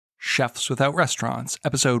Chefs Without Restaurants,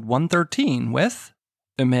 episode 113 with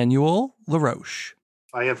Emmanuel Laroche.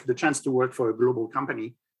 I have the chance to work for a global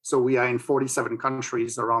company. So we are in 47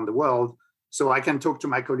 countries around the world. So I can talk to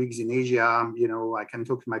my colleagues in Asia, I can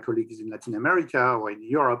talk to my colleagues in Latin America or in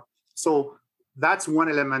Europe. So that's one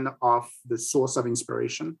element of the source of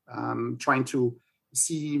inspiration, trying to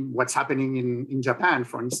see what's happening in Japan,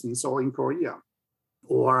 for instance, or in Korea,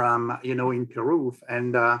 or, in Peru,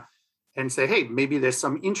 and say, hey, maybe there's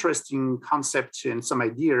some interesting concepts and some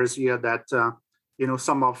ideas here that,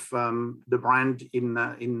 some of the brand in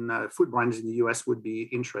food brands in the US would be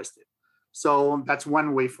interested. So that's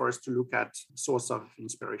one way for us to look at source of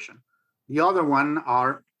inspiration. The other one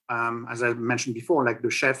are, as I mentioned before, like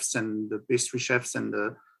the chefs and the pastry chefs and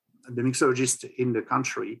the mixologists in the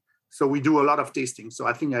country. So we do a lot of tasting. So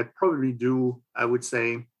I think I probably do, I would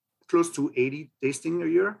say, close to 80 tasting a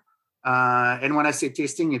year. And when I say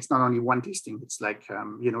tasting, it's not only one tasting. It's like,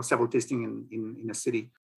 several tasting in a city.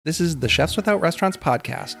 This is the Chefs Without Restaurants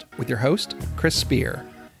podcast with your host, Chris Spear.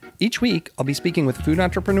 Each week, I'll be speaking with food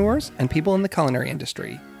entrepreneurs and people in the culinary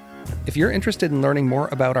industry. If you're interested in learning more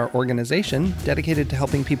about our organization dedicated to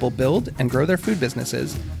helping people build and grow their food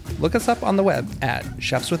businesses, look us up on the web at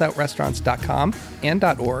chefswithoutrestaurants.com and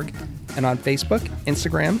 .org, and on Facebook,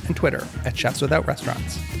 Instagram, and Twitter at Chefs Without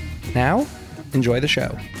Restaurants. Now, enjoy the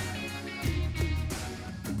show.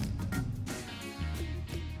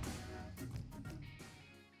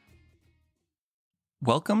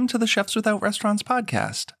 Welcome to the Chefs Without Restaurants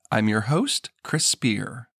podcast. I'm your host, Chris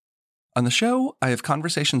Spear. On the show, I have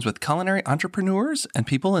conversations with culinary entrepreneurs and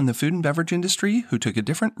people in the food and beverage industry who took a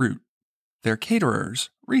different route. They're caterers,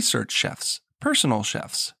 research chefs, personal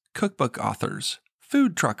chefs, cookbook authors,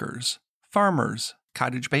 food truckers, farmers,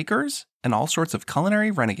 cottage bakers, and all sorts of culinary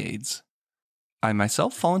renegades. I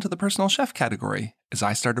myself fall into the personal chef category, as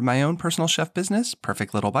I started my own personal chef business,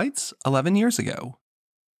 Perfect Little Bites, 11 years ago.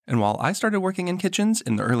 And while I started working in kitchens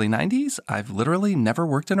in the early 90s, I've literally never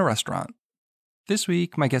worked in a restaurant. This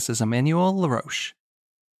week, my guest is Emmanuel Laroche.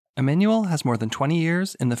 Emmanuel has more than 20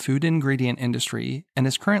 years in the food ingredient industry and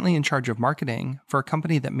is currently in charge of marketing for a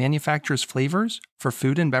company that manufactures flavors for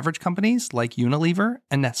food and beverage companies like Unilever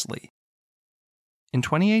and Nestle. In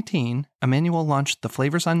 2018, Emmanuel launched the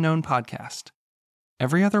Flavors Unknown podcast.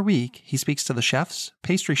 Every other week, he speaks to the chefs,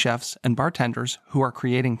 pastry chefs, and bartenders who are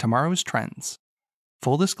creating tomorrow's trends.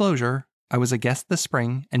 Full disclosure, I was a guest this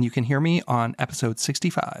spring, and you can hear me on episode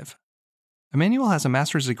 65. Emmanuel has a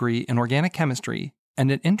master's degree in organic chemistry, and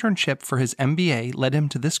an internship for his MBA led him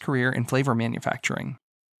to this career in flavor manufacturing.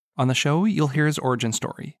 On the show, you'll hear his origin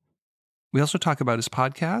story. We also talk about his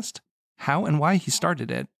podcast, how and why he started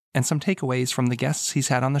it, and some takeaways from the guests he's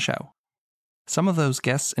had on the show. Some of those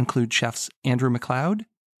guests include chefs Andrew McLeod,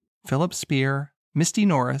 Philip Spear, Misty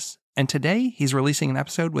Norris, and today he's releasing an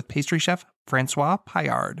episode with pastry chef Francois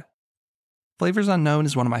Paillard. Flavors Unknown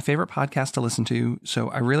is one of my favorite podcasts to listen to, so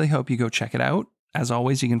I really hope you go check it out. As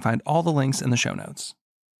always, you can find all the links in the show notes.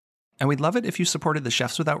 And we'd love it if you supported the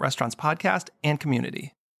Chefs Without Restaurants podcast and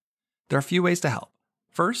community. There are a few ways to help.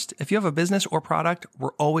 First, if you have a business or product,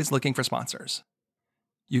 we're always looking for sponsors.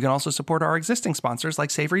 You can also support our existing sponsors like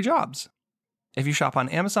Savory Jobs. If you shop on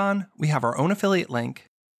Amazon, we have our own affiliate link.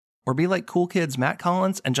 Or be like cool kids Matt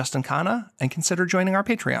Collins and Justin Kana and consider joining our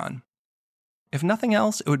Patreon. If nothing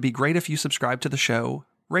else, it would be great if you subscribed to the show,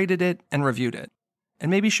 rated it, and reviewed it.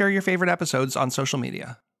 And maybe share your favorite episodes on social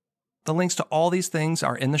media. The links to all these things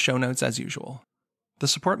are in the show notes as usual. The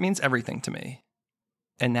support means everything to me.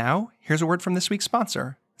 And now, here's a word from this week's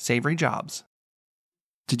sponsor, Savory Jobs.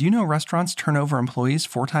 Did you know restaurants turn over employees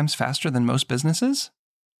 4 times faster than most businesses?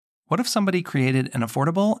 What if somebody created an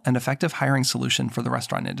affordable and effective hiring solution for the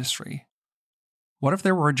restaurant industry? What if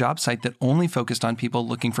there were a job site that only focused on people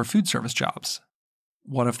looking for food service jobs?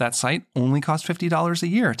 What if that site only cost $50 a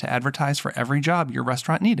year to advertise for every job your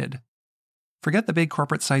restaurant needed? Forget the big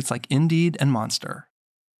corporate sites like Indeed and Monster.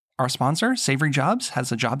 Our sponsor, Savory Jobs, has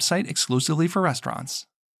a job site exclusively for restaurants.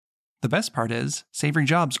 The best part is, Savory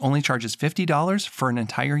Jobs only charges $50 for an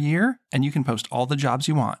entire year, and you can post all the jobs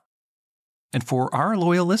you want. And for our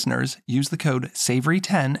loyal listeners, use the code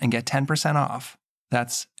SAVORY10 and get 10% off.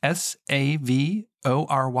 That's SAVORY10.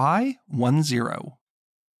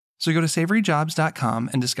 So go to savoryjobs.com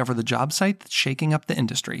and discover the job site that's shaking up the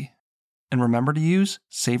industry. And remember to use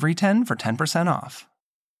SAVORY10 for 10% off.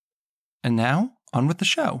 And now, on with the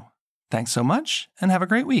show. Thanks so much, and have a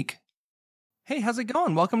great week. Hey, how's it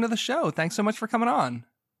going? Welcome to the show. Thanks so much for coming on.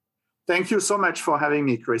 Thank you so much for having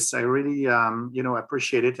me, Chris. I really,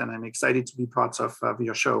 appreciate it, and I'm excited to be part of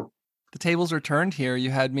your show. The tables are turned here.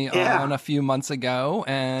 You had me Yeah, on a few months ago,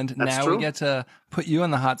 and that's now we true. get to put you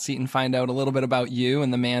in the hot seat and find out a little bit about you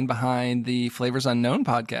and the man behind the Flavors Unknown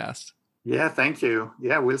podcast. Yeah, thank you.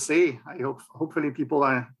 Yeah, we'll see. Hopefully people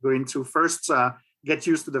are going to first get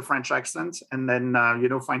used to the French accent and then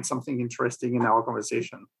find something interesting in our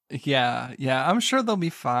conversation. Yeah, I'm sure they'll be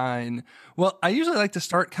fine. Well, I usually like to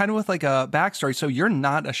start kind of with like a backstory. So you're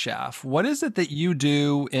not a chef. What is it that you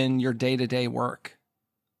do in your day-to-day work?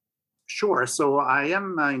 Sure. So I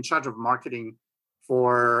am in charge of marketing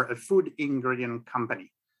for a food ingredient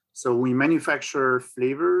company. So we manufacture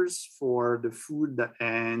flavors for the food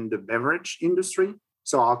and the beverage industry.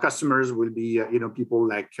 So our customers will be, people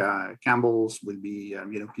like Campbell's, will be,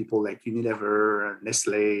 people like Unilever,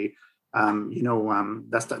 Nestle,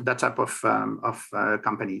 that's that type of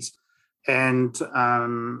companies. And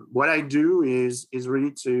what I do is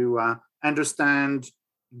really to understand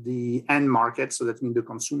the end market, so that means the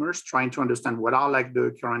consumers, trying to understand what are like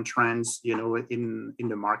the current trends, in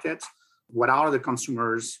the market, what are the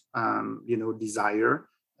consumers, desire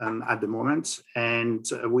at the moment, and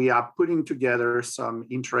we are putting together some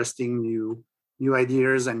interesting new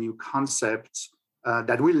ideas and new concepts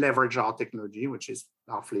that will leverage our technology, which is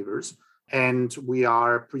our flavors, and we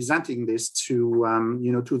are presenting this to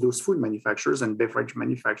those food manufacturers and beverage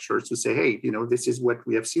manufacturers to say, hey, this is what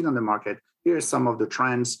we have seen on the market. Here's some of the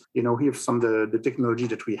trends. Here's some of the technology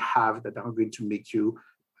that we have that are going to make you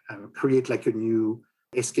create like a new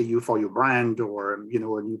SKU for your brand, or a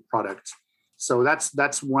new product. So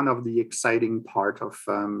that's one of the exciting part of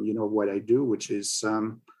what I do, which is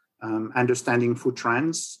understanding food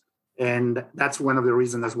trends. And that's one of the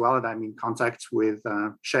reasons as well that I'm in contact with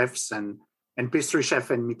chefs and pastry chefs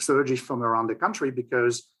and mixologists from around the country,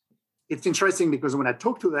 because it's interesting, because when I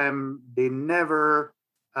talk to them, they never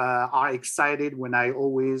are excited when I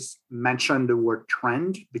always mention the word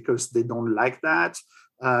trend, because they don't like that.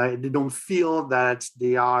 They don't feel that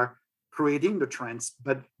they are creating the trends,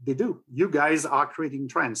 but they do. You guys are creating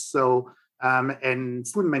trends. So, and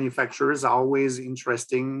food manufacturers are always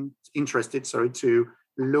interested to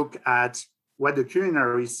look at what the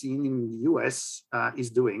culinary scene in the US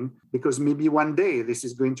is doing, because maybe one day this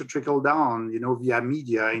is going to trickle down, via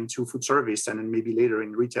media into food service, and then maybe later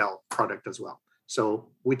in retail product as well. So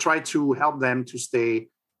we try to help them to stay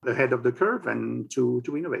ahead of the curve and to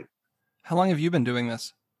innovate. How long have you been doing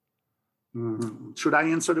this? Should I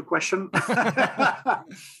answer the question?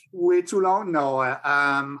 Way too long? No.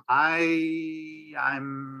 I'm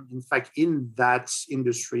in fact in that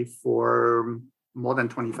industry for more than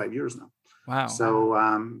 25 years now. Wow. So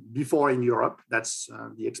before in Europe, that's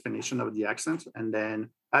the explanation of the accent. And then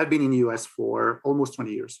I've been in the US for almost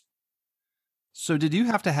 20 years. So did you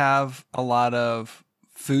have to have a lot of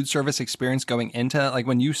food service experience going into, like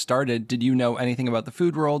when you started, did you know anything about the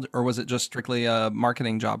food world, or was it just strictly a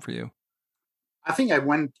marketing job for you? I think I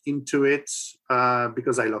went into it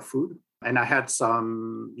because I love food, and I had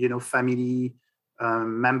some, family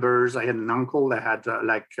members. I had an uncle that had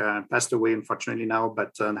passed away, unfortunately now,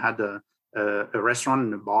 but had a restaurant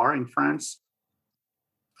and a bar in France.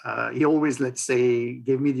 He always, let's say,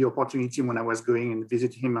 gave me the opportunity when I was going and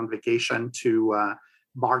visit him on vacation to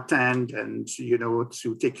bartend and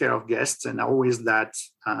to take care of guests, and I always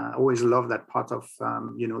loved that part of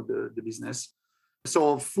the business.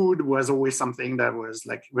 So food was always something that was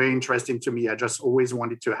like very interesting to me. I just always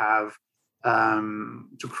wanted to have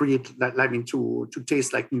to create that, to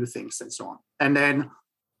taste like new things and so on. And then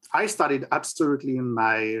I started absolutely in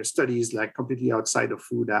my studies like completely outside of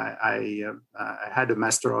food. I had a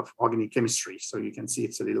master of organic chemistry, so you can see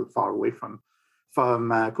it's a little far away from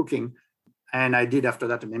cooking. And I did after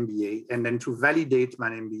that an MBA. And then to validate my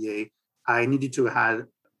MBA, I needed to have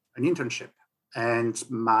an internship. And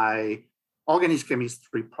my organic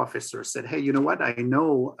chemistry professor said, hey, you know what? I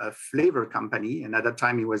know a flavor company. And at that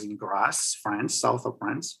time, he was in Grasse, France,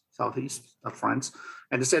 southeast of France.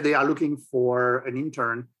 And they said they are looking for an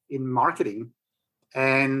intern in marketing.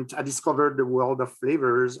 And I discovered the world of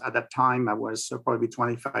flavors. At that time, I was probably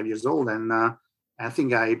 25 years old. And I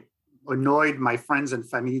think I annoyed my friends and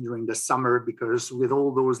family during the summer, because with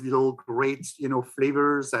all those little great,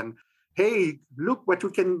 flavors, and hey, look what we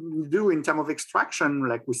can do in terms of extraction,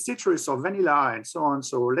 like with citrus or vanilla and so on.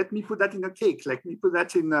 So let me put that in a cake. Let me put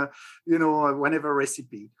that in whatever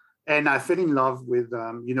recipe. And I fell in love with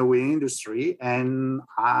with industry, and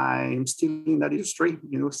I'm still in that industry,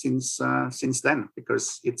 since then,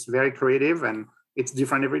 because it's very creative and it's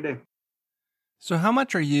different every day. So how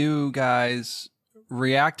much are you guys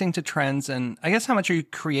reacting to trends, and I guess how much are you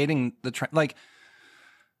creating the trend? Like,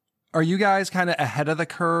 are you guys kind of ahead of the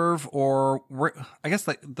curve, or I guess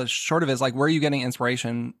like the short of it is like, where are you getting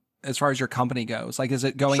inspiration as far as your company goes? Like, is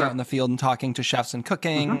it going out in the field and talking to chefs and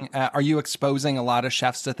cooking? Are you exposing a lot of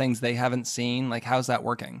chefs to things they haven't seen? Like, how's that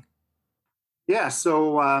working? Yeah,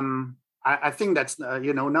 so I think that's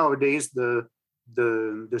nowadays the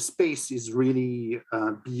space is really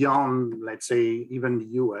beyond, let's say, even the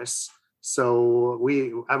US. So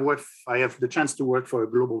I have the chance to work for a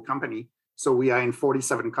global company. So we are in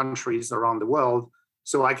 47 countries around the world.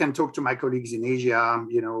 So I can talk to my colleagues in Asia,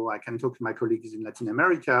 I can talk to my colleagues in Latin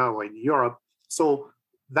America or in Europe. So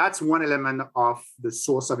that's one element of the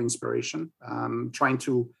source of inspiration, trying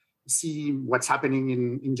to see what's happening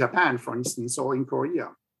in Japan, for instance, or in Korea,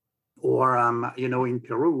 or in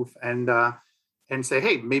Peru, and say,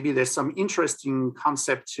 hey, maybe there's some interesting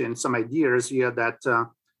concepts and some ideas here that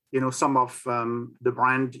some of the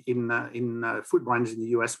brand in food brands in the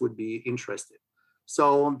US would be interested.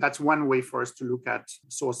 So that's one way for us to look at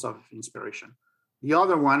source of inspiration. The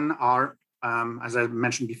other one are, as I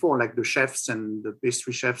mentioned before, like the chefs and the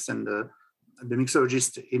pastry chefs and the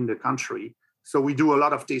mixologists in the country. So we do a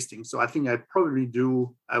lot of tasting. So I think I probably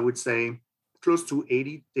do, I would say, close to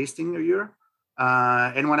 80 tasting a year.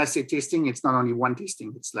 And when I say tasting, it's not only one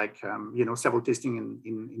tasting. It's like, several tasting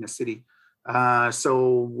in a city.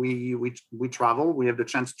 So we travel. We have the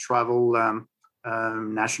chance to travel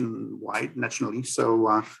nationally. So,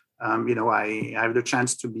 I have the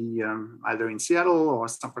chance to be either in Seattle or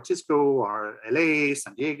San Francisco or LA,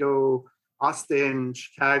 San Diego, Austin,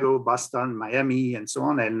 Chicago, Boston, Miami, and so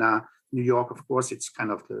on. And New York, of course, it's kind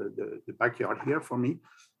of the backyard here for me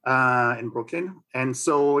in Brooklyn. And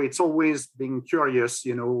so it's always being curious,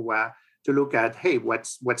 to look at, hey,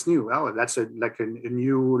 what's new? Oh, that's a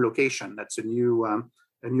new location. That's a new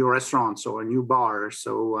restaurant or a new bar.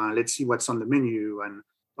 So let's see what's on the menu. And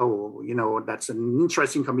that's an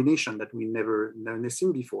interesting combination that we never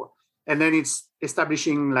seen before. And then it's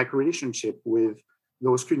establishing like relationship with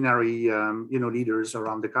those culinary leaders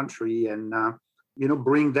around the country, and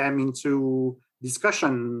bring them into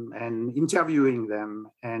discussion and interviewing them.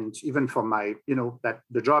 And even for my that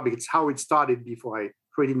the job, it's how it started before I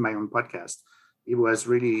created my own podcast.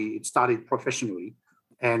 It started professionally,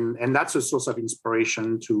 and that's a source of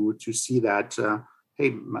inspiration to see that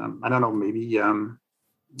hey, I don't know, maybe a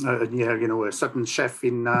certain chef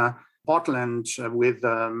in Portland with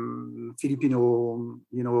Filipino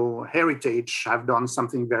heritage have done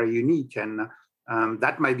something very unique, and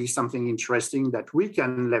that might be something interesting that we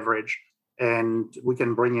can leverage, and we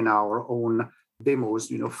can bring in our own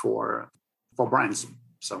demos for brands.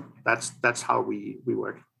 So that's how we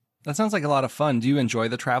work. That sounds like a lot of fun. Do you enjoy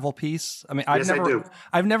the travel piece? I mean, I do.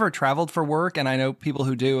 I've never traveled for work, and I know people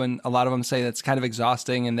who do, and a lot of them say that's kind of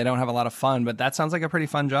exhausting and they don't have a lot of fun, but that sounds like a pretty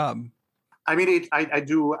fun job. I mean, I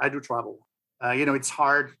do travel. It's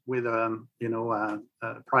hard with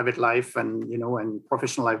private life and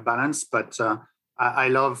professional life balance, but I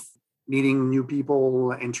love meeting new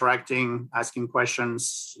people, interacting, asking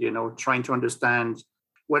questions, trying to understand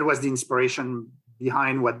what was the inspiration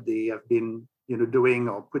behind what they have been doing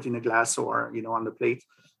or put in a glass or on the plate.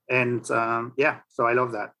 And so I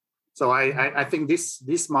love that. So I think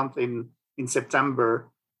this month in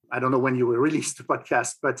September, I don't know when you will release the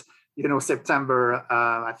podcast, but September,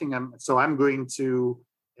 I think I'm going to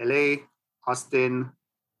LA, Austin,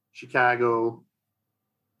 Chicago,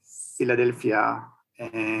 Philadelphia,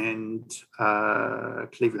 and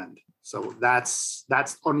Cleveland. So that's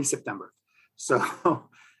only September. So,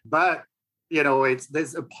 but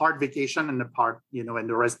there's a part vacation and a part and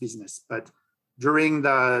the rest business. But during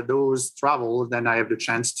those travels, then I have the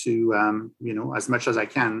chance to as much as I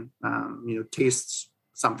can taste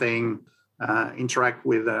something, interact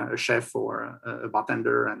with a chef or a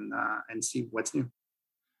bartender, and see what's new.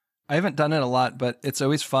 I haven't done it a lot, but it's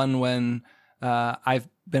always fun when I've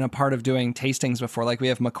been a part of doing tastings before. Like we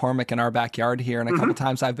have McCormick in our backyard here, and a couple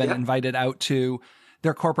times I've been invited out to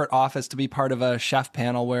their corporate office to be part of a chef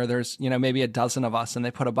panel where there's, maybe a dozen of us, and they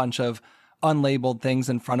put a bunch of unlabeled things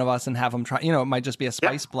in front of us and have them try, it might just be a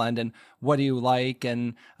spice blend, and what do you like?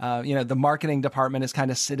 And, the marketing department is kind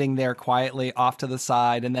of sitting there quietly off to the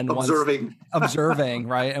side, and then observing,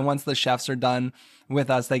 right? And once the chefs are done with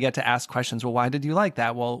us, they get to ask questions. Well, why did you like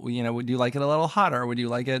that? Well, would you like it a little hotter? Would you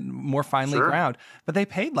like it more finely ground? But they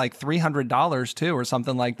paid like $300 too, or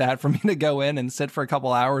something like that, for me to go in and sit for a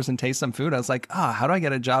couple hours and taste some food. I was like, how do I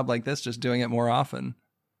get a job like this? Just doing it more often.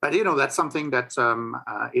 But that's something that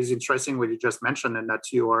is interesting what you just mentioned, and that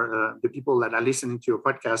the people that are listening to your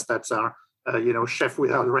podcast that are chef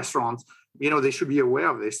without restaurants, they should be aware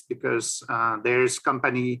of this, because there's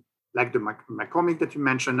company like the McCormick that you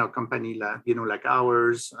mentioned, or company like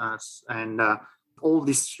ours, and all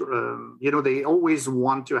this. They always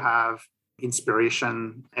want to have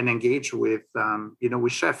inspiration and engage with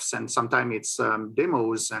with chefs. And sometimes it's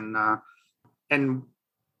demos and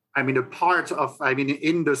I mean,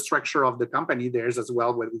 in the structure of the company, there's as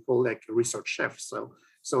well what we call like research chefs.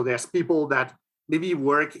 So there's people that maybe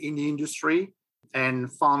work in the industry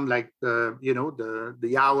and found like the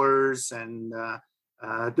hours and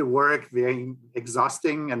the work very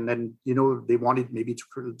exhausting, and then they wanted maybe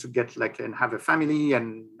to get like and have a family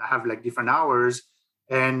and have like different hours,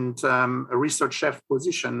 and a research chef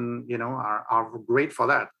position are great for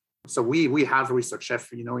that. So we have research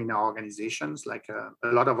chef in our organizations, like a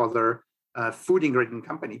lot of other food ingredient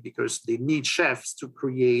company, because they need chefs to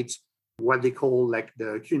create what they call like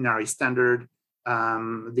the culinary standard.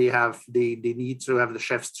 They need to have the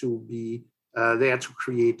chefs to be there to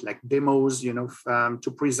create like demos,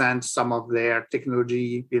 to present some of their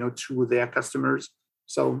technology, to their customers.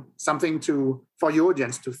 So something for your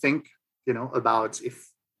audience to think, about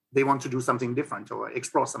if they want to do something different or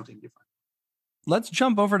explore something different. Let's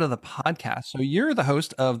jump over to the podcast. So you're the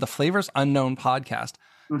host of the Flavors Unknown podcast.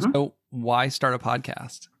 Mm-hmm. So why start a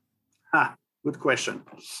podcast? Good question.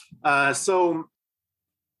 So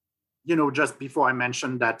just before I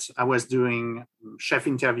mentioned that I was doing chef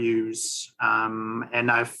interviews, and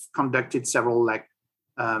I've conducted several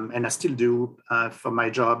and I still do for my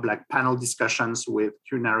job, like panel discussions with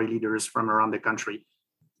culinary leaders from around the country.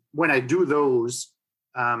 When I do those,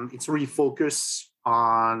 it's really focused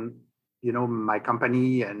on my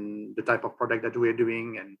company and the type of product that we're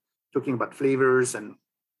doing and talking about flavors. And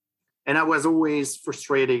I was always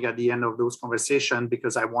frustrated at the end of those conversations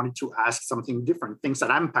because I wanted to ask something different, things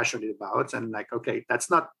that I'm passionate about. And like, okay,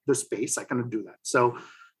 that's not the space. I cannot do that. So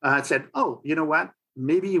I said, oh, you know what?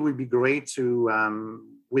 Maybe it would be great to,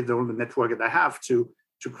 with all the network that I have, to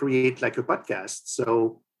create like a podcast.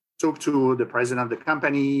 So talk to the president of the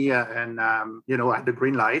company and at the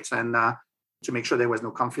green light and to make sure there was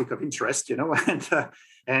no conflict of interest,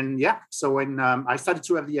 and yeah. So when I started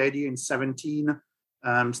to have the idea in 2017,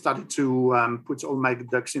 started to put all my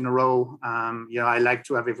ducks in a row. I like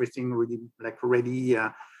to have everything really like ready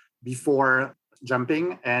before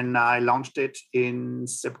jumping, and I launched it in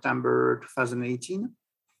September 2018.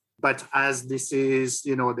 But as this is,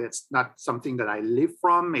 that's not something that I live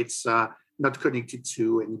from. It's not connected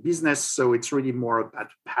to any business, so it's really more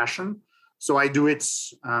about passion. So I do it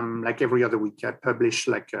like every other week. I publish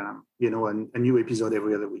like a new episode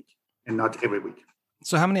every other week, and not every week.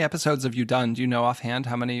 So how many episodes have you done? Do you know offhand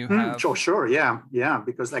how many you have? Sure. Yeah.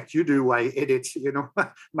 Because like you do, I edit,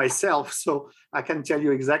 myself. So I can tell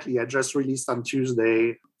you exactly. I just released on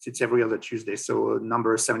Tuesday. It's every other Tuesday. So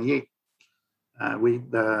number 78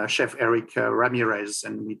 with Chef Eric Ramirez.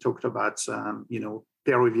 And we talked about,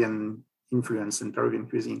 Peruvian influence in Peruvian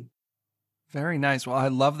cuisine. Very nice. Well, I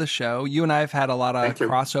love the show. You and I have had a lot of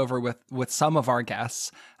crossover with some of our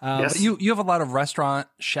guests. Yes. But you have a lot of restaurant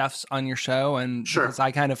chefs on your show, and sure. Because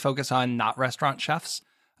I kind of focus on not restaurant chefs,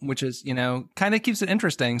 which is, kind of keeps it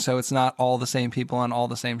interesting. So it's not all the same people on all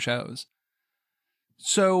the same shows.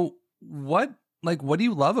 So what do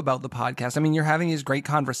you love about the podcast? I mean, you're having these great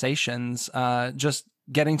conversations, just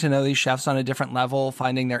getting to know these chefs on a different level,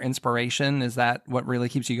 finding their inspiration. Is that what really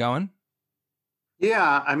keeps you going?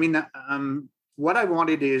 Yeah, I mean, what I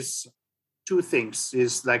wanted is two things.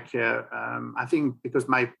 Is like I think because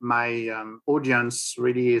my audience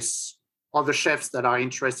really is other chefs that are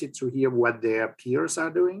interested to hear what their peers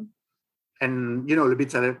are doing, and a little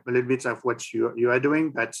bit of what you are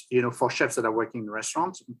doing. But for chefs that are working in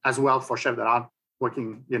restaurants, as well for chefs that are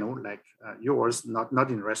working, like yours,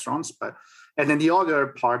 not in restaurants, and then the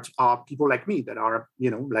other part are people like me that are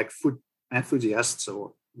like food enthusiasts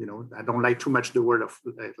or. I don't like too much the word of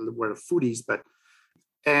foodies,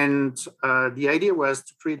 and the idea was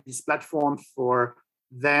to create this platform for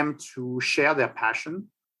them to share their passion.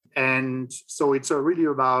 And so it's really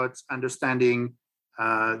about understanding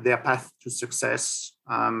their path to success.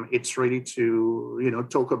 It's really to,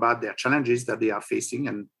 talk about their challenges that they are facing.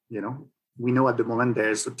 And, we know at the moment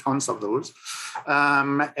there's tons of those.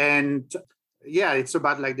 And yeah, it's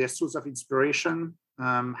about like their source of inspiration,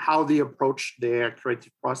 how they approach their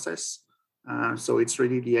creative process. So it's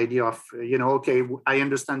really the idea of, okay, I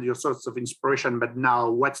understand your source of inspiration, but now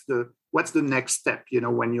what's the next step,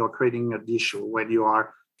 when you're creating a dish or when you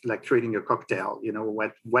are like creating a cocktail,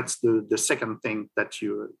 what's the second thing that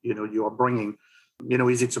you are bringing,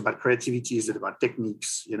 is it about creativity? Is it about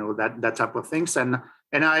techniques? That type of things. And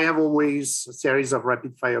I have always a series of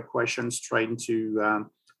rapid fire questions trying to,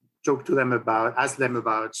 ask them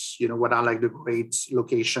about, what are like the great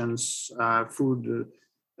locations, food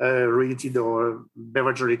related or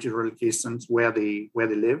beverage related locations where they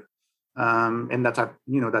live. and that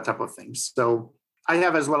type of thing. So I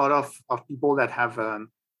have as well a lot of people that have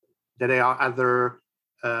that they are either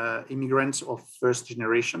immigrants or first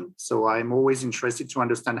generation. So I'm always interested to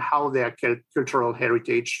understand how their cultural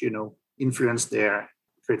heritage, influence their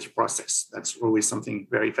creative process. That's always something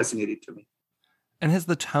very fascinating to me. And has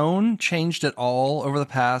the tone changed at all over the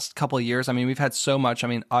past couple of years? I mean, we've had so much. I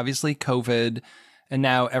mean, obviously COVID, and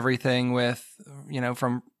now everything with,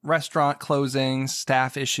 from restaurant closings,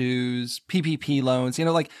 staff issues, PPP loans.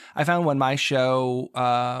 Like I found when my show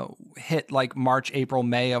hit like March, April,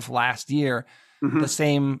 May of last year, the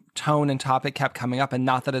same tone and topic kept coming up. And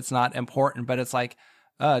not that it's not important, but it's like,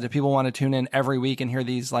 do people want to tune in every week and hear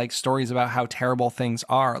these like stories about how terrible things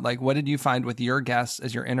are? Like, what did you find with your guests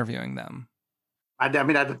as you're interviewing them? At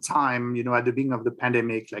the time, at the beginning of the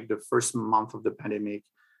pandemic, like the first month of the pandemic,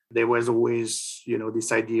 there was always,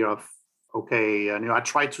 this idea of, okay, and I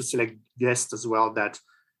tried to select guests as well that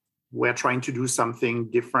were trying to do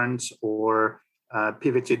something different or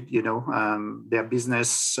pivoted, their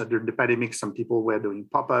business during the pandemic. Some people were doing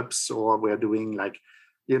pop-ups or were doing like,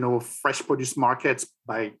 fresh produce markets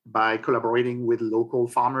by collaborating with local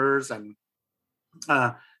farmers and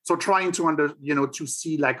so trying to to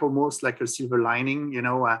see like almost like a silver lining,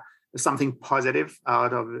 something positive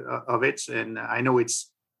out of it. And I know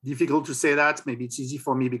it's difficult to say that. Maybe it's easy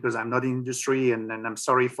for me because I'm not in industry, and I'm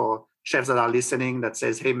sorry for chefs that are listening that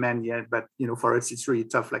says, "Hey, man, yeah," but for us it's really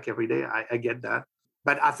tough. Like every day, I get that.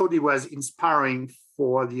 But I thought it was inspiring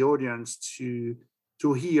for the audience to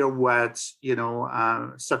hear what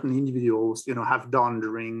certain individuals have done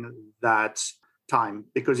during that time,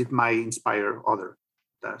 because it might inspire others.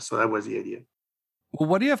 So that was the idea. Well,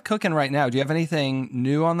 what do you have cooking right now? Do you have anything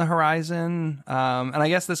new on the horizon? And I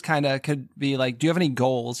guess this kind of could be like, do you have any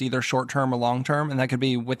goals, either short term or long term? And that could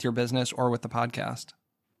be with your business or with the podcast.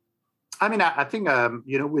 I mean, I think,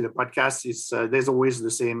 with the podcast, is there's always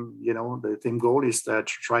the same, the same goal is to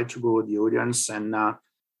try to grow the audience and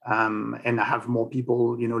have more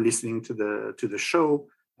people, listening to the show.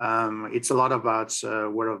 It's a lot about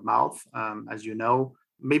word of mouth, as you know.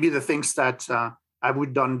 Maybe the things that I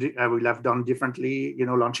would have done differently,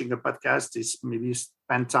 launching a podcast is maybe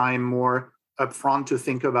spend time more upfront to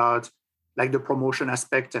think about like the promotion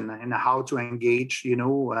aspect and how to engage,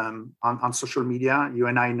 on social media. You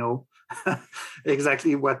and I know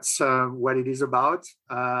exactly what it is about.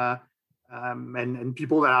 And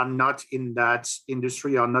people that are not in that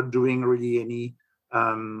industry are not doing really any,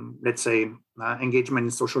 let's say, engagement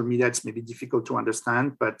in social media. It's maybe difficult to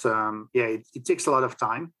understand, but it takes a lot of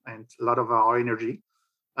time and a lot of our energy.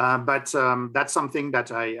 But that's something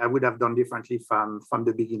that I would have done differently from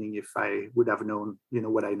the beginning if I would have known,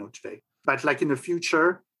 what I know today. But like in the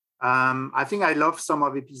future, I think I love some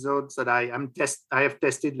of episodes that I have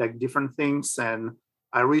tested like different things, and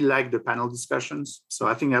I really like the panel discussions. So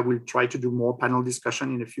I think I will try to do more panel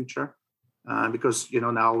discussion in the future. Because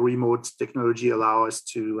now remote technology allow us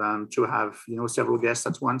to have several guests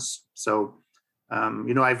at once. So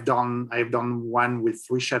I've done one with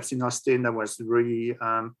 3 chefs in Austin that was really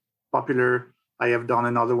popular. I have done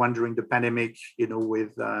another one during the pandemic,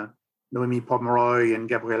 with Noemi Pomeroy and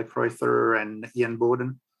Gabrielle Kreuther and Ian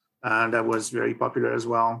Bowden. That was very popular as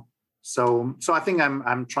well. So I think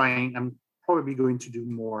I'm probably going to do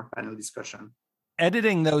more panel discussion.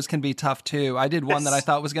 Editing those can be tough too. I did one that I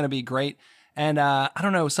thought was going to be great. And I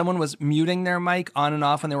don't know, someone was muting their mic on and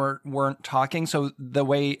off when they weren't talking. So the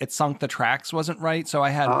way it sunk the tracks wasn't right. So I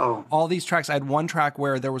had all these tracks. I had one track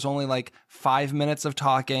where there was only like 5 minutes of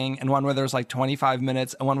talking, and one where there was like 25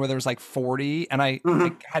 minutes, and one where there was like 40. And I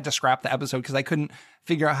had to scrap the episode because I couldn't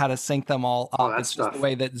figure out how to sync them all up. It's just the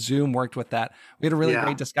way that Zoom worked with that. We had a really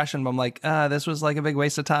great discussion, but I'm like, this was like a big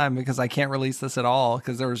waste of time because I can't release this at all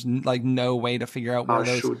because there was like no way to figure out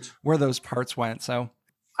where those parts went. So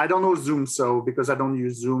I don't know Zoom, so because I don't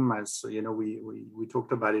use Zoom, as we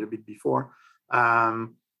talked about it a bit before.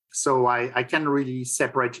 So I can really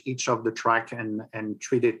separate each of the track and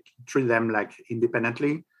treat them like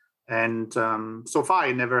independently. And so far,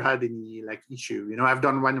 I never had any like issue. I've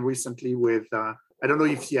done one recently with I don't know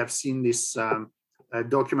if you have seen this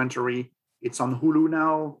documentary. It's on Hulu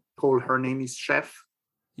now, called Her Name is Chef.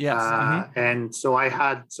 Yes. And so I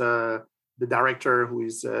had the director, who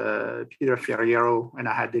is Peter Ferriero, and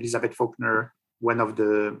I had Elizabeth Faulkner, one of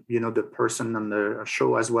the the person on the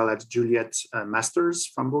show, as well as Juliet Masters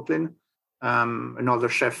from Brooklyn, another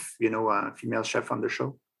chef, female chef on the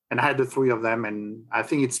show. And I had the 3 of them, and I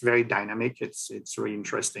think it's very dynamic. It's really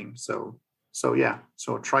interesting. So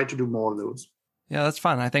try to do more of those. Yeah, that's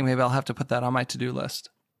fun. I think maybe I'll have to put that on my to-do list.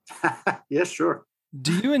 Yeah, sure.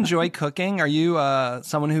 Do you enjoy cooking? Are you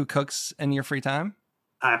someone who cooks in your free time?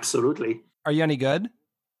 Absolutely. Are you any good?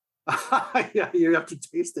 Yeah, you have to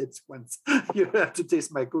taste it once. You have to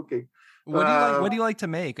taste my cooking. What do you like? What do you like to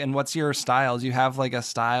make, and what's your style? Do you have like a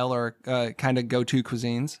style or kind of go-to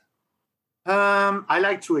cuisines? I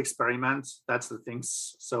like to experiment. That's the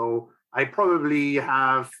things. So I probably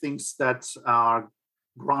have things that are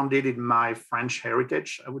grounded in my French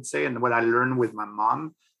heritage, I would say, and what I learned with my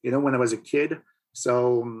mom, when I was a kid.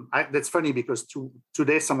 So that's funny because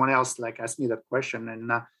today someone else like asked me that question,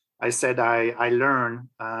 and I said I learned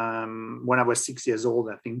when I was 6 years old,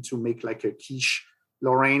 I think, to make like a quiche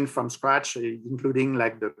Lorraine from scratch, including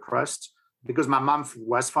like the crust, because my mom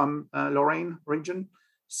was from Lorraine region.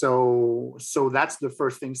 So that's the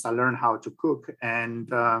first things I learned how to cook, and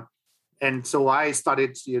so I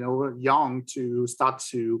started, young to start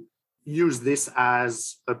to use this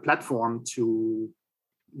as a platform to,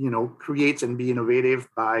 create and be innovative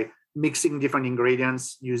by mixing different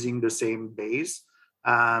ingredients using the same base.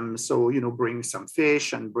 So, bring some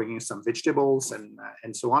fish and bringing some vegetables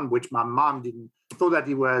and so on, which my mom didn't thought that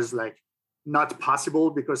it was like not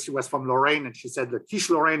possible because she was from Lorraine, and she said the quiche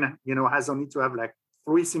Lorraine, has only to have like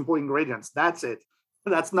 3 simple ingredients. That's it.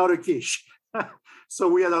 That's not a quiche. So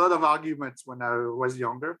we had a lot of arguments when I was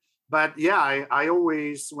younger. But yeah, I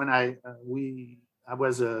always, when I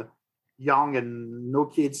was young and no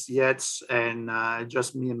kids yet, and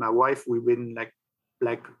just me and my wife, we've been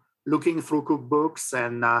like looking through cookbooks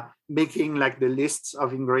and making like the lists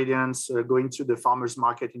of ingredients, going to the farmers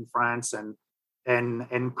market in France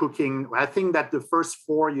and cooking. I think that the first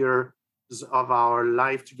 4 years of our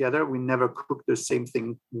life together, we never cooked the same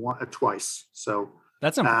thing twice. So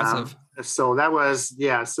that's impressive. So that was,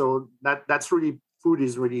 yeah. So that's really, food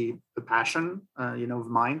is really a passion, of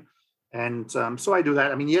mine. And so I do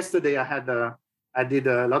that. I mean, yesterday I did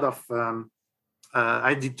a lot of,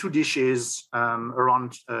 I did 2 dishes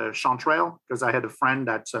around chanterelle, because I had a friend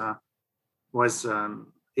that was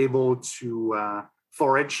able to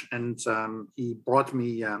forage, and he brought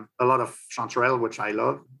me a lot of chanterelle, which I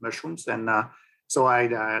love, mushrooms, and so I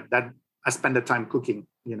spent the time cooking,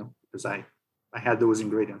 because I had those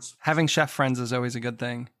ingredients. Having chef friends is always a good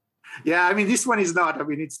thing. Yeah, I mean, this one is not. I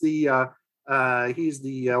mean, it's the he's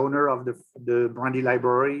the owner of the Brandy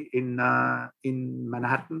Library in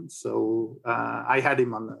Manhattan. So I had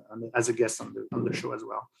him as a guest on the show as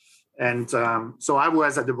well. And so I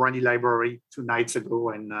was at the Brandy Library 2 nights ago,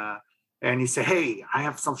 and he said, "Hey, I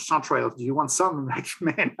have some chanterelle. Do you want some?" I'm like,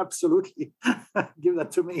 "Man, absolutely, give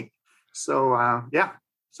that to me." So yeah,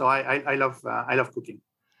 so I love cooking.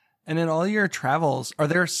 And in all your travels, are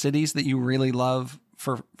there cities that you really love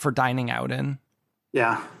for dining out in?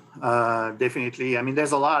 Yeah, definitely. I mean,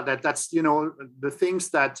 there's a lot that's, the things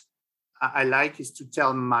that I like is to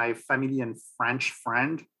tell my family and French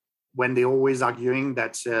friend when they're always arguing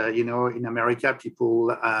that, in America,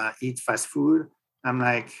 people eat fast food. I'm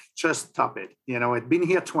like, just stop it. It's been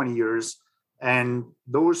here 20 years. And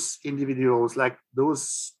those individuals, like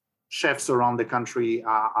those chefs around the country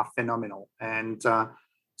are phenomenal. And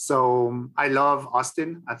so I love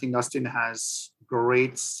Austin. I think Austin has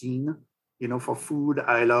great scene, for food.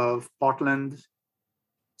 I love Portland,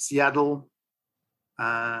 Seattle.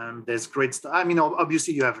 There's great stuff. I mean,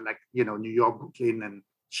 obviously you have like, New York, Brooklyn, and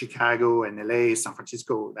Chicago, and LA, San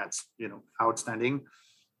Francisco. That's, outstanding.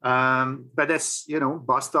 But that's,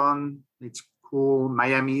 Boston, it's cool.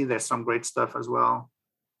 Miami, there's some great stuff as well.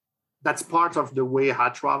 That's part of the way I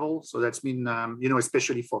travel. So that's been,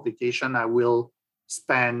 especially for vacation, I will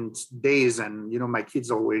spend days, and, my kids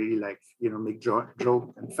already like, make joke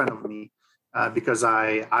and fun of me. Because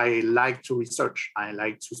I like to research. I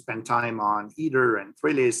like to spend time on Eater and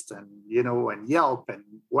Thrillist and, and Yelp and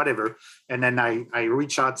whatever. And then I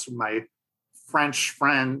reach out to my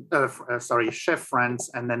chef friends,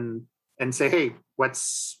 and say, hey,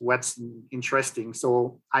 what's interesting?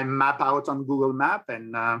 So I map out on Google Map,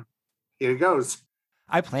 and here it goes.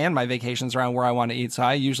 I plan my vacations around where I want to eat. So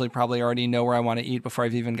I usually probably already know where I want to eat before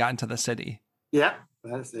I've even gotten to the city. Yeah.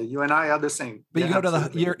 You and I are the same. But yeah, you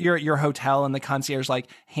go to your hotel, and the concierge like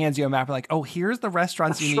hands you a map, like, oh, here's the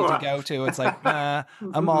restaurants you need to go to. It's like,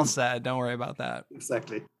 I'm all set. Don't worry about that.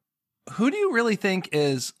 Exactly. Who do you really think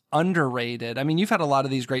is underrated? I mean, you've had a lot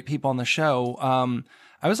of these great people on the show. I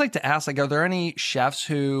always like to ask, like, are there any chefs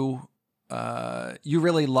who you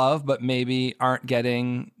really love, but maybe aren't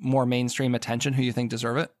getting more mainstream attention, who you think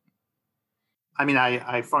deserve it? I mean,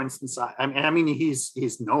 I for instance, I mean,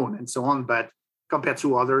 he's known and so on, but compared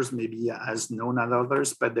to others, maybe as known as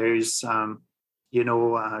others, but there is,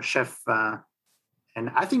 chef, and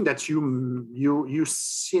I think that you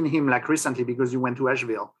seen him like recently because you went to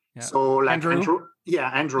Asheville. Yeah. So like Andrew.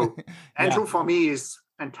 Andrew Yeah. for me is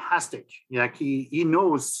fantastic. Like he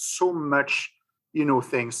knows so much,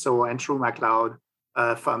 things. So Andrew McLeod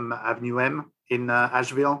from Avenue M in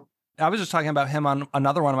Asheville. I was just talking about him on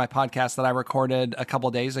another one of my podcasts that I recorded a couple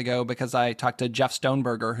of days ago because I talked to Jeff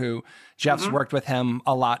Stoneberger, who Jeff's worked with him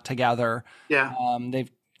a lot together. Yeah. They've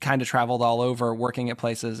kind of traveled all over working at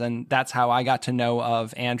places, and that's how I got to know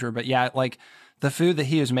of Andrew. But yeah, like the food that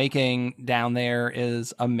he was making down there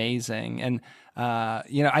is amazing. And, I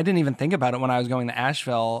didn't even think about it when I was going to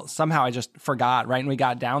Asheville. Somehow I just forgot, right? And we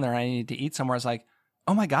got down there and I needed to eat somewhere. I was like,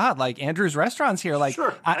 oh my God, like Andrew's restaurant's here. Like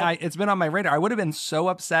sure. It's been on my radar. I would have been so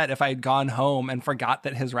upset if I had gone home and forgot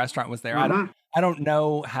that his restaurant was there. I don't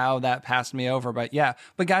know how that passed me over, but yeah,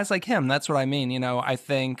 but guys like him, that's what I mean. I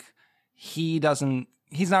think he's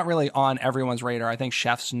not really on everyone's radar. I think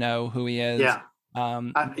chefs know who he is. Yeah.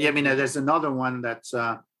 There's another one that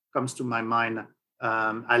comes to my mind.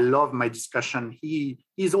 I love my discussion.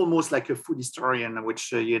 He's almost like a food historian,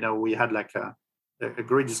 which, we had like a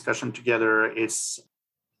great discussion together. It's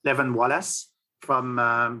Levin Wallace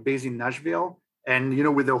from based in Nashville. And,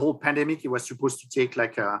 with the whole pandemic, he was supposed to take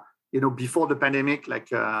like before the pandemic,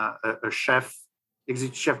 like a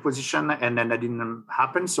exit chef position. And then that didn't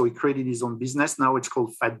happen. So he created his own business. Now it's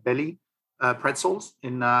called Fat Belly Pretzels. He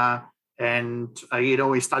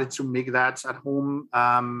started to make that at home.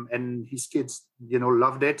 And his kids,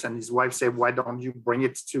 loved it. And his wife said, why don't you bring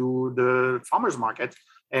it to the farmer's market?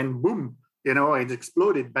 And boom, it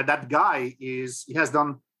exploded. But that guy he has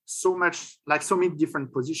done so much, like so many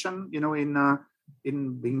different positions,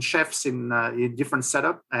 in being chefs in different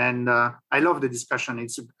setup. And I love the discussion.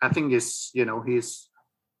 I think he's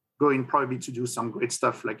going probably to do some great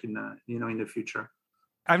stuff like in the future.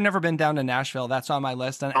 I've never been down to Nashville. That's on my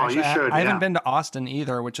list. And actually, you should, I haven't been to Austin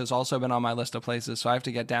either, which has also been on my list of places. So I have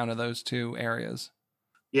to get down to those two areas.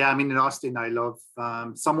 Yeah, in Austin, I love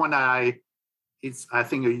someone I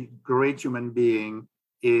think a great human being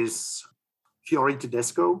is Fiore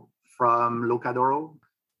Tedesco from Locadoro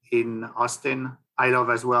in Austin. I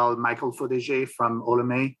love as well Michael Faudeger from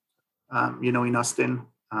Olame, in Austin.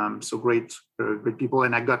 So great people.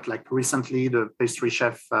 And I got like recently the pastry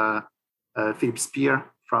chef Philip Spear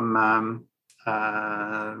from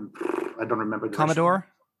I don't remember the Commodore.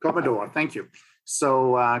 Commodore, thank you.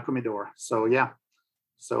 So Commodore. So yeah.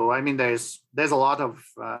 So there's a lot of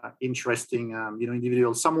interesting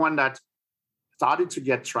individuals. Someone that started to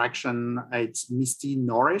get traction. It's Misty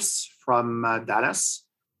Norris from Dallas,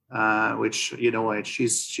 which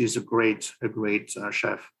she's a great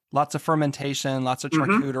chef. Lots of fermentation, lots of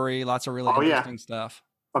charcuterie, lots of really interesting stuff.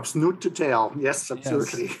 From snoot to tail, yes,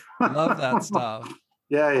 absolutely. Yes. Love that stuff.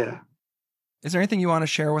 Yeah. Is there anything you want to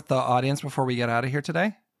share with the audience before we get out of here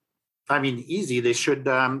today? Easy. They should,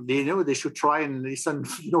 they should try and listen.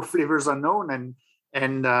 Flavors Unknown,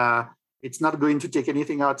 and it's not going to take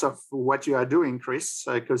anything out of what you are doing, Chris,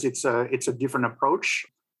 because it's a different approach.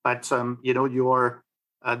 But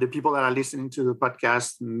the people that are listening to the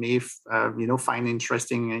podcast may find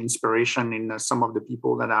interesting inspiration in some of the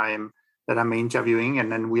people that I'm interviewing,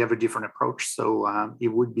 and then we have a different approach. So it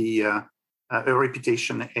would be a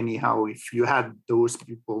reputation anyhow if you had those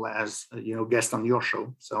people as guests on your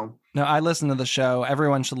show. So no, I listen to the show.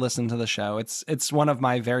 Everyone should listen to the show. It's one of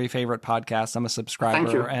my very favorite podcasts. I'm a subscriber.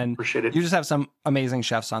 Thank you. And appreciate it. You just have some amazing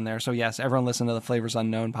chefs on there. So yes, everyone listen to the Flavors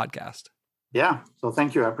Unknown podcast. Yeah. So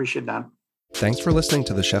thank you. I appreciate that. Thanks for listening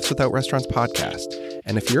to the Chefs Without Restaurants podcast.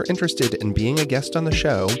 And if you're interested in being a guest on the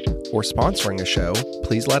show or sponsoring a show,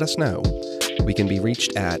 please let us know. We can be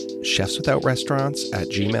reached at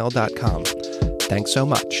chefswithoutrestaurants@gmail.com. Thanks so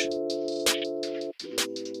much.